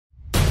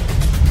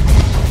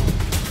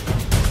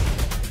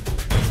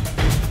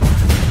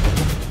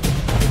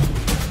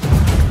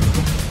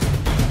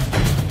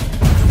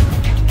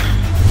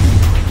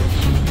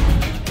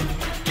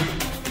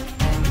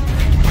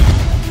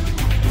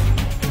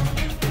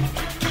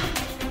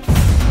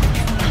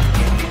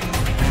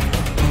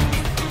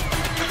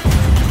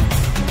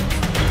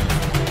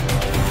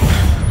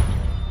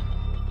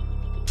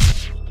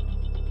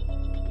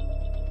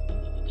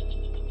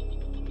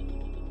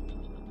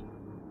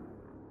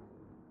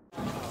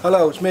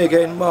Hello, it's me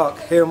again, Mark,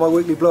 here on my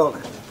weekly blog.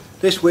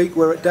 This week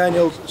we're at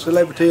Daniel's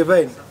celebrity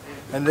event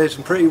and there's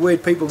some pretty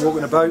weird people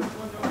walking about.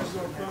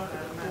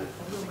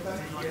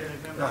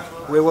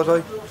 Where was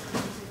I?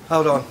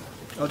 Hold on,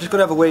 I'm just going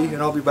to have a wee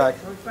and I'll be back.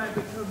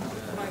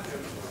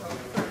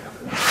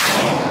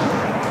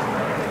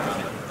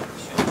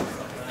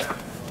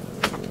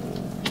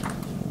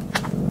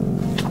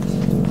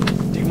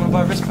 Do you want to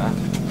buy a wristband?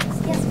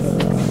 Yes,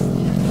 please.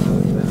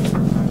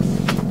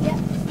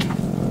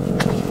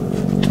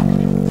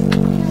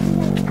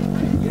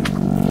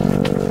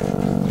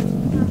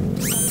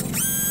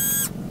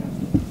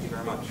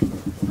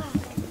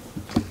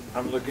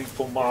 I'm looking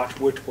for Mark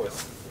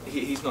Whitworth.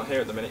 He's not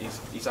here at the minute.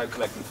 He's out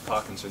collecting for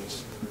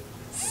Parkinson's.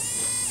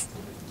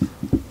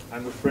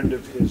 I'm a friend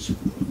of his.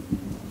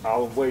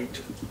 I'll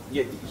wait.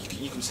 Yeah,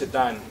 you can sit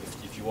down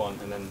if you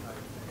want, and then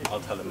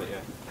I'll tell him that.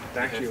 Yeah.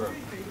 Thank you.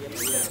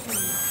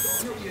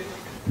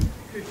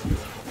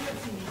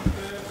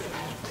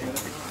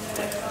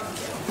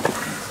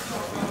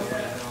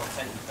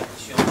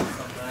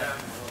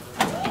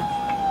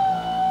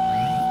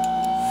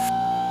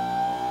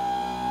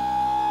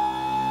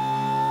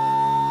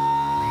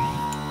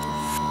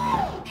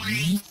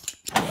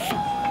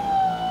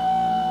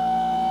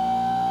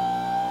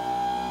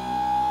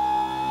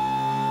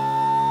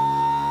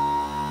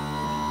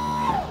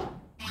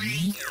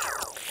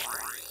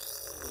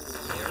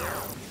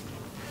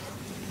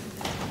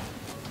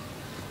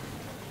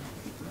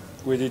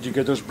 Where did you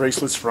get those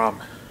bracelets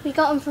from? We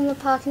got them from the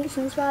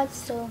Parkinson's Rides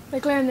store.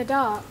 They glow in the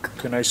dark.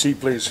 Can I see,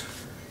 please?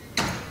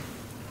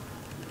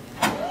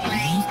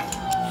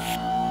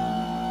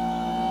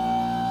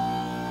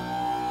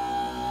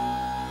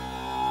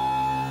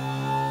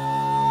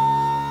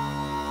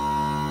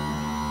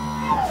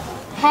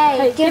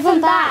 Hey, give them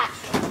back!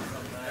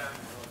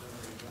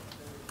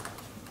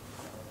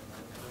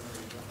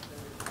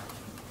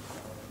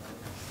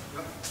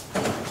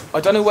 I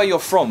don't know where you're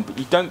from, but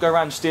you don't go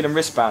around stealing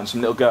wristbands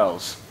from little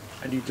girls.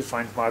 I need to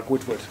find Mark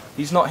Whitworth.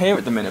 He's not here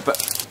at the minute,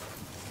 but...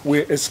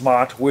 Where is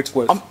Mark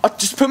Whitworth?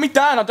 Just put me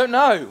down, I don't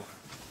know.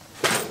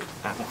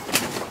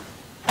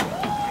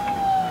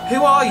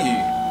 Who are you?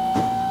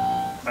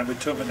 I'm a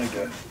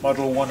Terminator,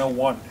 Model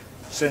 101,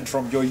 sent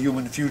from your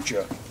human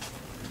future.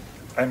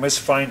 I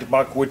must find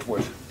Mark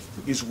Whitworth.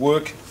 His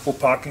work for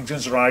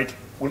Parkinson's Ride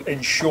will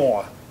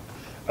ensure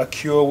a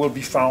cure will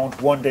be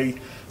found one day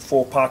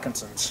for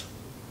Parkinson's.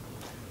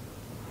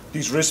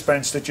 These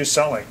wristbands that you're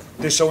selling,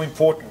 they're so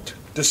important.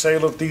 The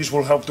sale of these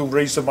will help to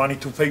raise the money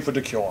to pay for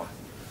the cure.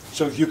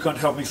 So if you can't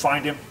help me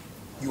find him,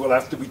 you will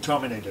have to be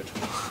terminated.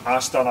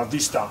 Hasta la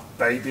vista,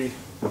 baby.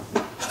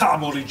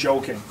 I'm only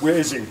joking. Where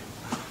is he?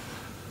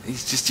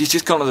 He's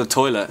just gone to the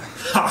toilet.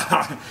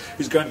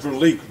 He's going for a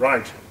leak,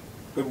 right.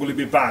 When will he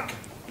be back?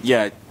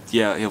 Yeah,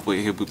 he'll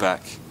be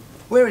back.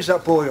 Where is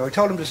that boy? I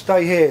told him to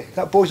stay here.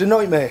 That boy's a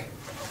nightmare.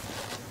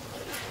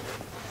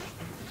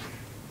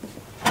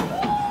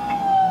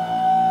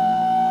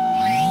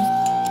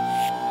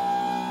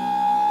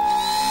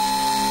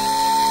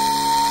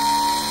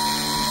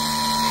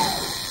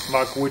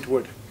 Mark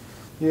Whitworth.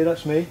 Yeah,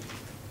 that's me.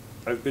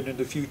 I've been in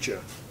the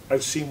future.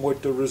 I've seen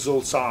what the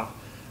results are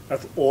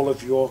of all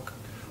of your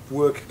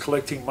work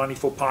collecting money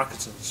for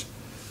Parkinson's.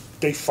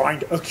 They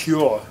find a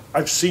cure.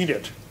 I've seen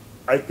it.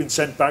 I've been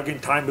sent back in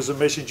time as a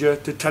messenger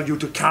to tell you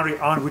to carry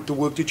on with the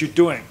work that you're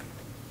doing.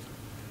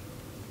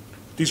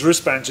 These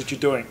wristbands that you're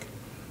doing,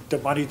 the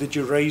money that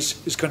you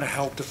raise is going to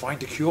help to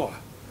find a cure.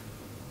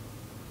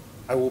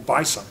 I will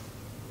buy some.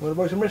 Want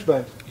to buy some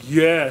wristbands?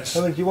 Yes.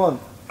 How many do you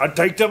want? I'll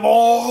take them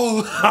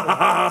all.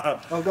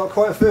 I've got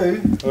quite a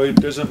few. Oh, it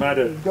doesn't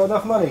matter. You've got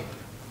enough money?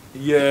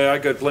 Yeah, I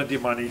got plenty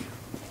of money.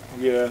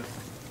 Yeah,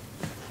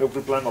 no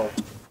problemo.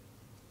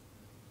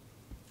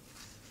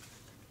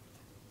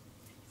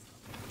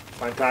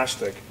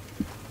 Fantastic.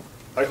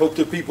 I hope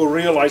that people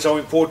realize how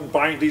important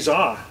buying these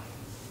are.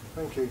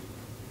 Thank you.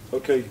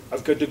 Okay,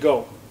 I've got to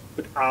go,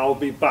 but I'll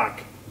be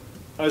back.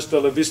 Hasta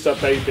la vista,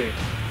 baby.